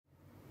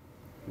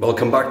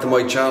Welcome back to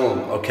my channel.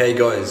 Okay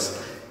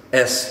guys,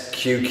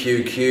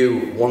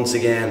 SQQQ once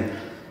again,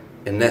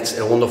 and that's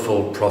a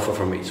wonderful profit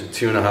for me, so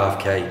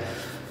 2.5k.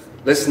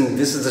 Listen,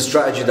 this is the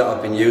strategy that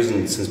I've been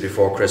using since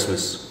before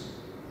Christmas,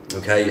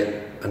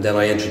 okay, and then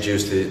I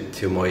introduced it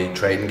to my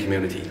trading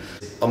community.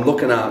 I'm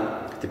looking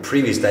at the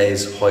previous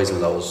day's highs and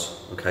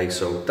lows, okay,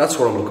 so that's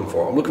what I'm looking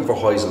for. I'm looking for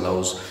highs and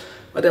lows.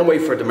 I then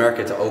wait for the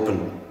market to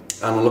open,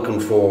 and I'm looking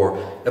for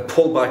a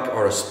pullback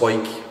or a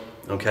spike,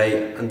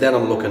 okay, and then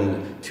I'm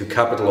looking to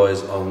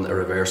capitalize on a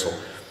reversal.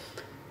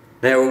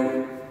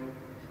 Now,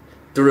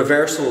 the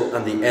reversal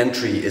and the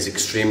entry is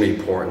extremely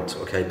important,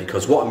 okay,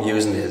 because what I'm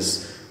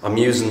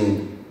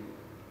using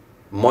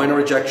minor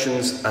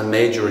rejections and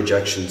major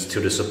rejections to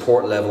the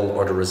support level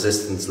or the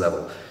resistance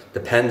level,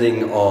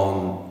 depending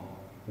on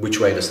which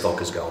way the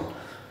stock is going,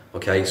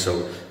 okay,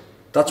 so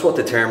that's what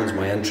determines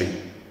my entry.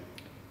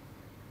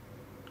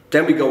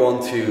 Then we go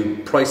on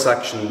to price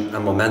action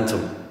and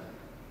momentum.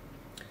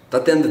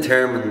 That then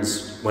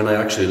determines when I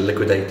actually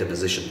liquidate the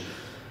position.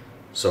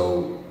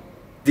 So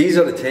these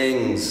are the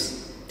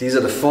things, these are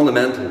the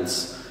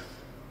fundamentals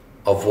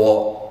of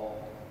what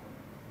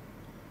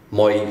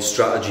my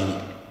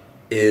strategy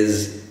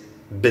is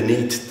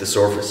beneath the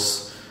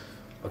surface.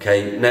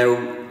 Okay, now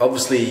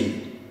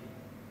obviously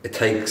it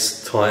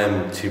takes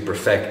time to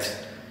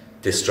perfect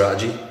this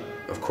strategy,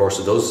 of course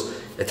it does.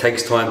 It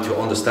takes time to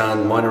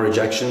understand minor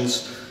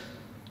rejections,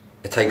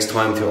 it takes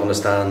time to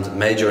understand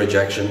major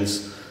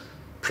rejections,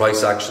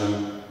 price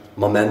action,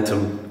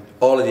 momentum,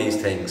 all of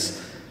these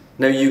things.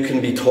 Now you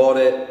can be taught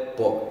it,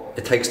 but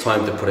it takes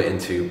time to put it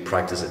into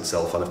practice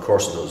itself, and of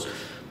course it does.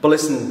 But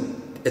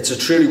listen, it's a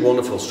truly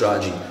wonderful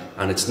strategy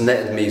and it's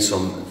netted me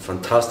some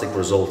fantastic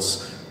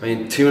results. I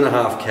mean,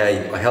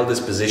 2.5k, I held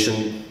this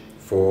position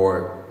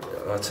for,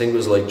 I think it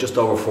was like just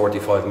over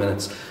 45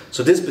 minutes.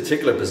 So this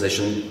particular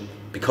position,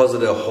 because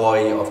of the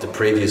high of the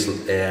previous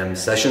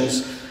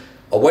sessions,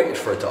 I waited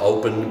for it to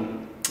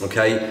open,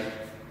 okay?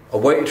 I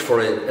waited for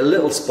a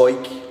little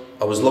spike.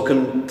 I was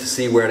looking to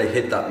see where they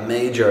hit that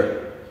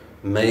major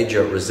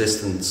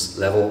resistance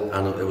level,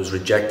 and it was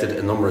rejected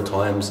a number of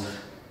times.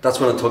 That's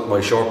when I took my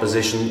short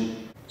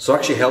position. So I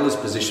actually held this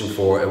position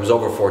for, it was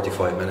over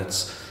 45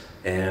 minutes.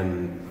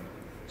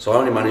 So I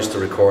only managed to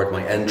record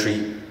my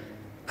entry,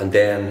 and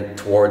then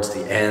towards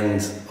the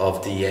end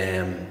of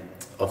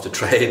the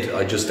trade,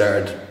 I just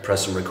started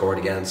pressing record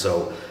again.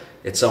 So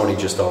it's only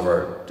just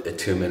over a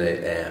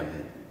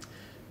 2-minute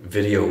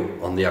video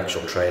on the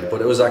actual trade, but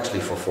it was actually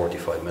for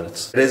 45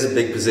 minutes. It is a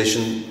big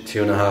position,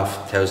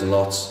 2,500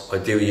 lots. I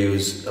do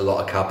use a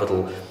lot of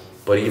capital,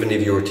 but even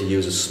if you were to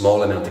use a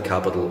small amount of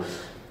capital,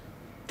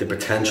 the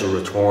potential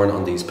return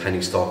on these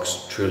penny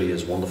stocks truly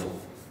is wonderful.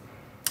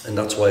 And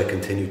that's why I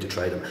continue to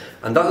trade them.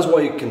 And that is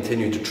why I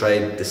continue to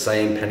trade the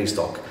same penny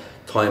stock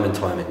time and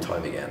time and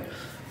time again.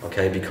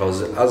 Okay,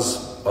 because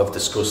as I've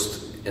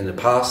discussed in the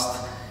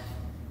past,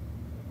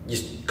 you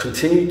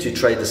continue to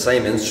trade the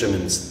same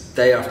instruments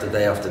day after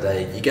day after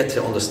day. You get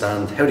to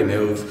understand how they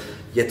move,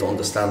 you get to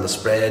understand the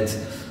spread.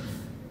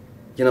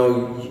 You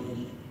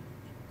know,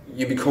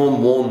 you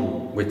become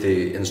one with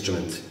the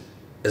instrument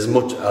as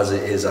much as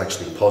it is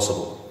actually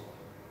possible.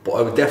 But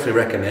I would definitely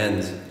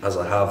recommend, as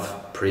I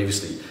have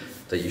previously,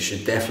 that you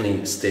should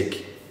definitely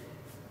stick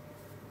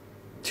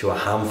to a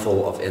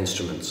handful of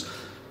instruments.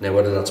 Now,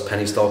 whether that's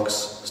penny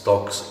stocks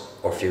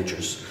or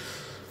futures.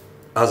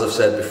 As I've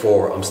said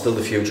before, I'm still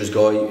the futures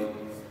guy.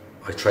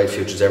 I trade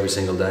futures every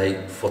single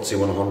day. FTSE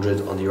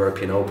 100 on the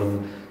European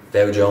Open,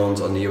 Dow Jones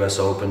on the US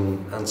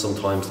Open, and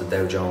sometimes the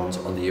Dow Jones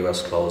on the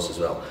US Close as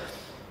well.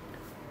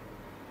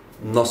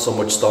 Not so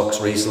much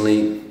stocks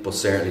recently, but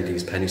certainly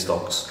these penny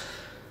stocks.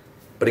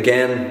 But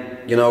again,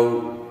 you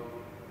know,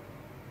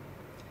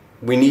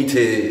 we need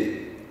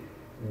to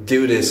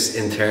do this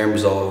in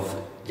terms of,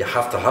 you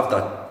have to have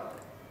that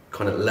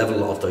kind of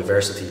level of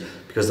diversity,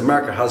 because the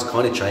market has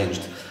kind of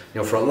changed. You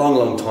know, for a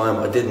long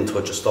time, I didn't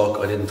touch a stock,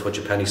 I didn't touch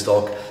a penny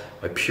stock.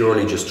 I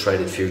purely just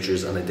traded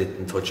futures and I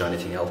didn't touch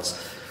anything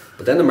else.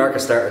 But then the market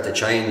started to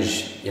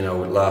change, you know,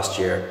 last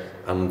year,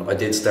 and I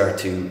did start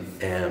to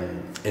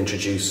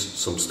introduce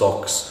some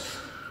stocks,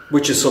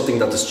 which is something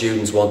that the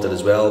students wanted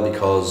as well,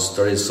 because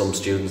there is some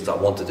students that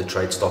wanted to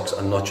trade stocks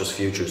and not just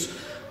futures.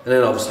 And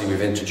then obviously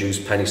we've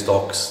introduced penny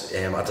stocks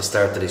at the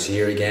start of this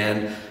year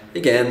again,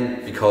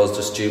 because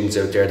there's students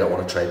out there that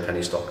want to trade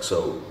penny stocks.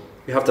 So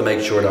we have to make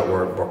sure that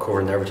we're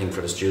covering everything for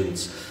the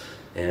students.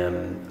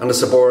 And the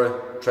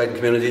Sabora trading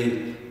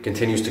community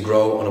continues to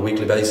grow on a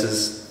weekly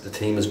basis. The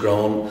team has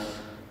grown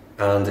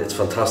and it's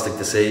fantastic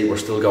to see. We're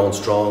still going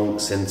strong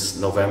since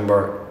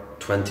November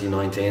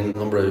 2019. A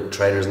number of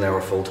traders now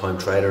are full-time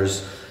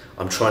traders.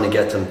 I'm trying to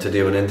get them to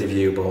do an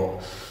interview,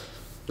 but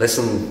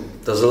listen,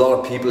 there's a lot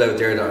of people out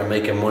there that are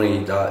making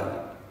money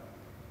that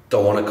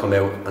don't want to come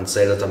out and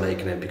say that they're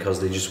making it, because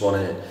they just want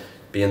to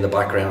be in the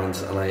background.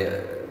 And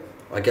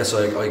I guess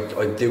I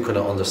do kind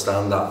of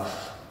understand that.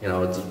 You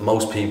know,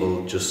 most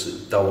people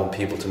just don't want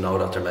people to know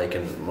that they're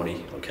making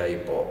money, okay?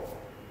 But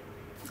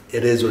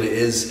it is what it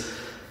is.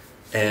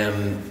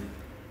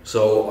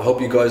 So I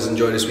hope you guys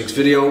enjoyed this week's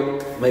video.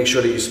 Make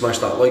sure that you smash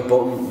that like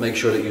button. Make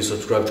sure that you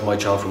subscribe to my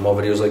channel for more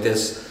videos like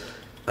this.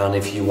 And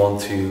if you want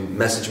to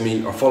message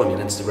me or follow me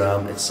on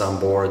Instagram, it's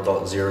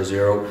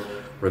sambora.00.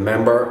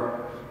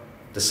 Remember,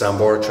 the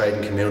Sambora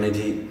trading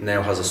community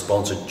now has a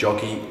sponsored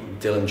jockey,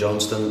 Dylan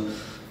Johnston.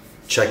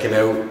 Check him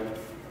out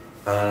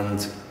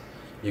and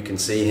you can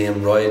see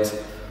him ride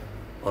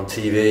on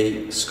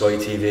TV, Sky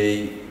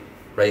TV,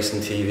 Racing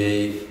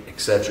TV,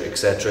 etc,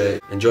 etc.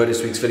 Enjoy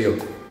this week's video.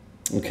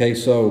 Okay,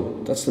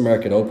 so that's the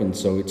market open,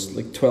 so it's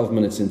like 12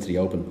 minutes into the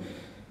open.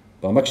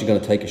 But I'm actually going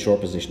to take a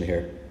short position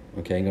here.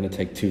 Okay, I'm going to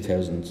take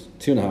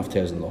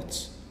 2,500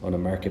 lots on a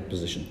market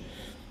position.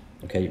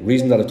 Okay,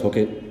 reason that I took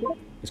it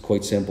is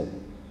quite simple.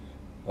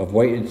 I've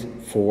waited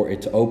for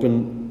it to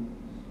open,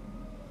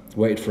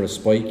 waited for a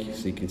spike,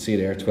 so you can see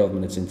there 12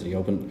 minutes into the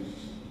open.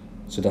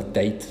 So that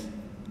date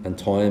and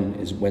time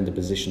is when the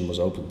position was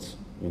opened.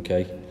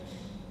 Okay,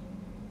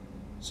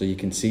 so you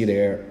can see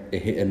there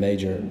it hit a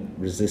major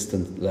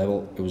resistance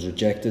level, it was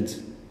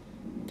rejected.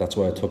 That's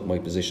why I took my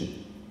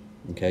position.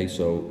 Okay,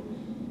 so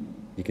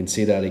you can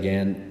see that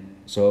again.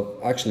 So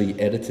I've actually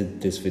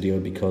edited this video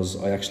because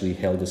I actually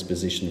held this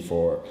position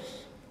for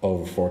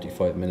over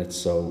 45 minutes.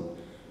 So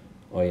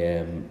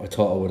I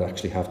thought I would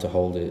actually have to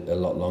hold it a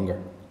lot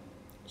longer.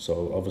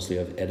 So obviously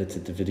I've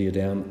edited the video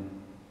down.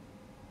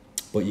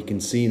 But you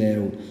can see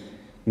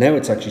now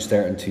it's actually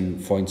starting to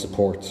find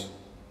support.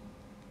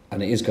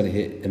 And it is going to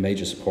hit a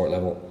major support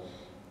level.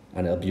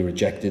 And it'll be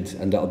rejected.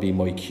 And that'll be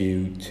my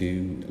cue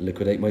to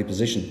liquidate my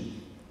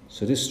position.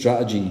 So this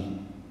strategy,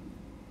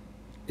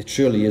 it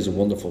truly is a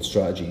wonderful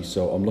strategy.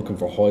 So I'm looking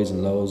for highs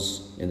and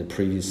lows in the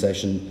previous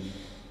session,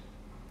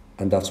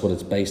 and that's what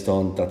it's based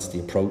on. That's the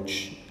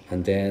approach.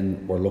 And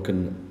then we're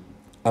looking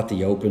at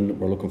the open,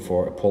 we're looking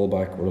for a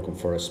pullback, we're looking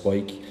for a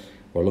spike,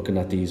 we're looking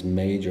at these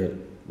major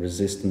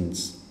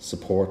resistance,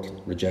 support,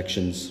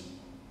 rejections,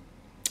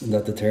 and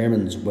that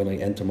determines when I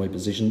enter my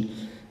position,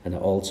 and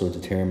it also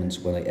determines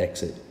when I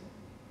exit.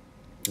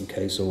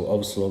 Okay, so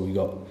obviously we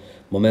got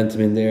momentum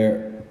in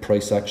there,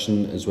 price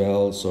action as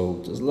well,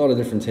 so there's a lot of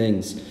different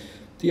things.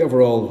 The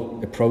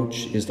overall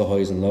approach is the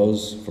highs and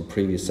lows from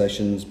previous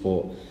sessions,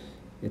 but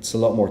it's a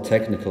lot more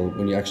technical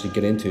when you actually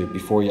get into it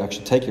before you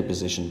actually take your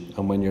position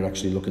and when you're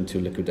actually looking to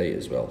liquidate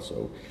as well.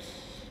 So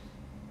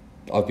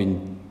I've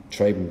been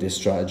trading this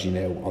strategy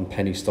now on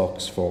penny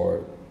stocks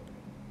for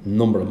a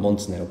number of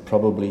months now,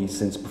 probably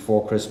since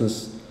before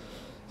Christmas.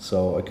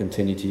 So I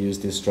continue to use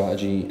this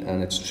strategy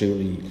and it's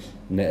truly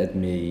netted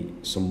me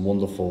some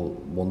wonderful,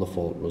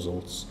 wonderful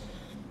results.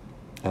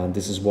 And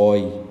this is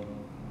why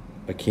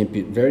I keep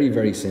it very,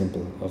 very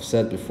simple. I've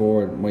said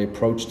before, my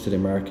approach to the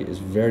market is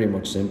very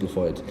much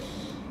simplified.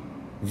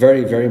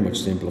 Very, very much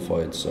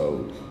simplified.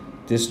 So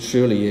this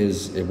truly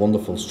is a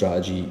wonderful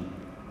strategy.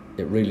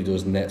 It really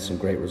does net some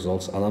great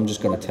results. And I'm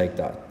just going to take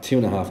that,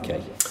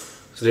 2.5k.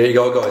 So there you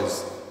go,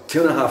 guys.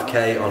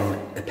 2.5k on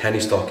a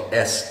penny stock,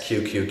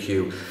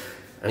 SQQQ.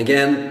 And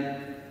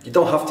again, you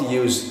don't have to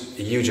use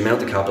a huge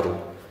amount of capital.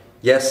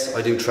 Yes,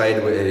 I do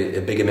trade with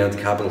a big amount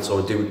of capital,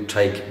 so I do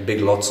take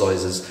big lot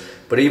sizes.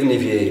 But even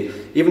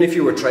if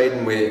you were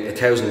trading with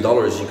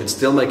 $1,000, you could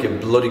still make a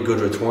bloody good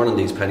return on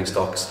these penny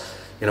stocks.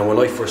 You know, when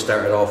I first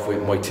started off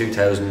with my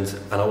 2,000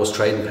 and I was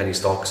trading penny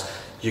stocks,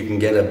 you can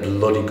get a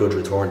bloody good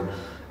return,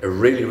 a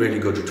really, really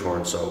good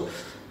return. So,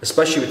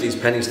 especially with these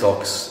penny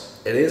stocks,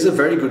 it is a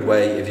very good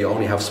way if you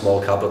only have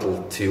small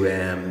capital to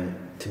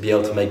be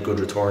able to make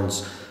good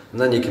returns. And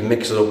then you can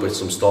mix it up with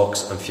some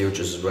stocks and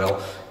futures as well,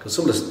 because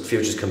some of the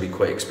futures can be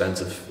quite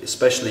expensive,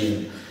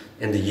 especially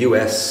in the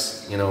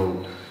US. You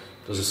know,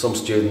 there's some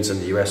students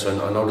in the US, I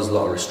know there's a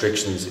lot of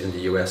restrictions in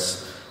the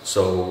US.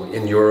 So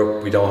in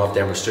Europe, we don't have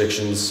them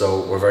restrictions,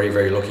 so we're very,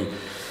 very lucky.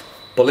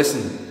 But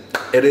listen,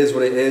 it is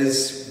what it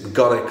is. We've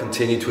got to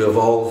continue to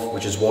evolve,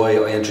 which is why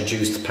I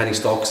introduced penny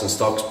stocks and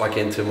stocks back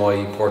into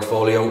my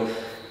portfolio,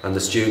 and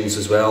the students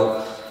as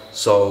well.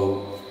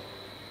 So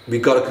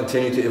we've got to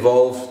continue to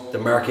evolve. The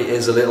market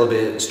is a little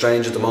bit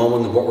strange at the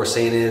moment. What we're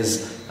seeing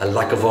is a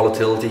lack of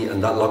volatility,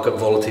 and that lack of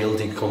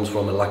volatility comes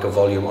from a lack of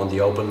volume on the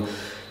open.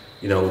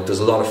 You know, there's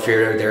a lot of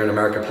fear out there in the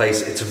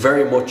marketplace. It's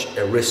very much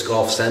a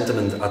risk-off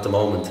sentiment at the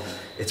moment.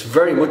 It's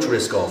very much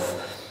risk-off.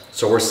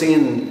 So we're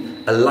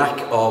seeing a lack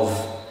of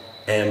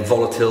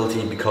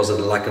volatility because of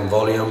the lack of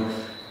volume.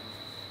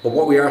 But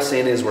what we are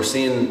seeing is we're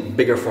seeing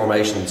bigger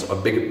formations or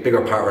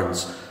bigger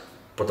patterns,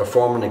 but they're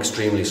forming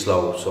extremely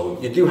slow. So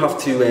you do have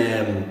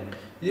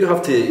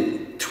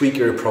to tweak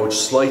your approach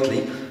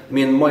slightly. I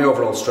mean, my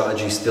overall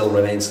strategy still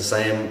remains the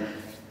same.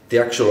 The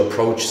actual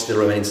approach still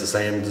remains the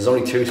same. There's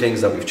only two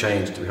things that we've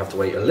changed. We have to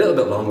wait a little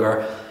bit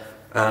longer,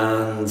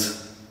 and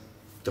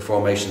the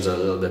formations are a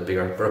little bit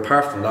bigger. But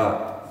apart from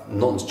that,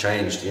 nothing's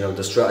changed. You know,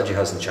 the strategy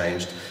hasn't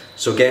changed.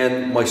 So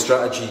again, my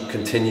strategy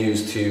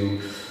continues to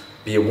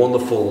be a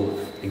wonderful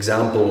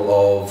example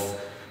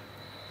of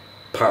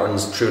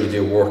patterns truly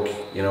do work.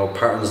 You know,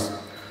 patterns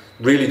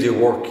really do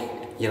work,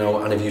 you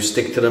know, and if you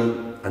stick to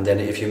them, and then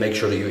if you make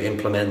sure that you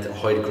implement a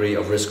high degree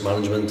of risk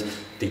management,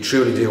 they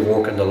truly do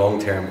work in the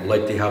long term,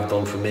 like they have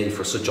done for me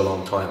for such a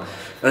long time.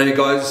 And anyway,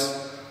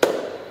 guys,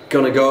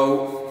 Gonna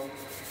go.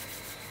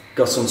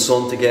 Got some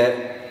sun to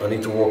get. I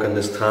need to work on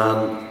this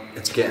tan.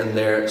 It's getting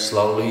there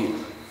slowly.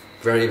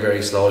 Very,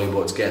 very slowly,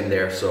 but it's getting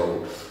there.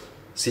 So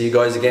see you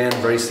guys again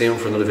very soon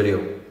for another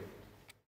video.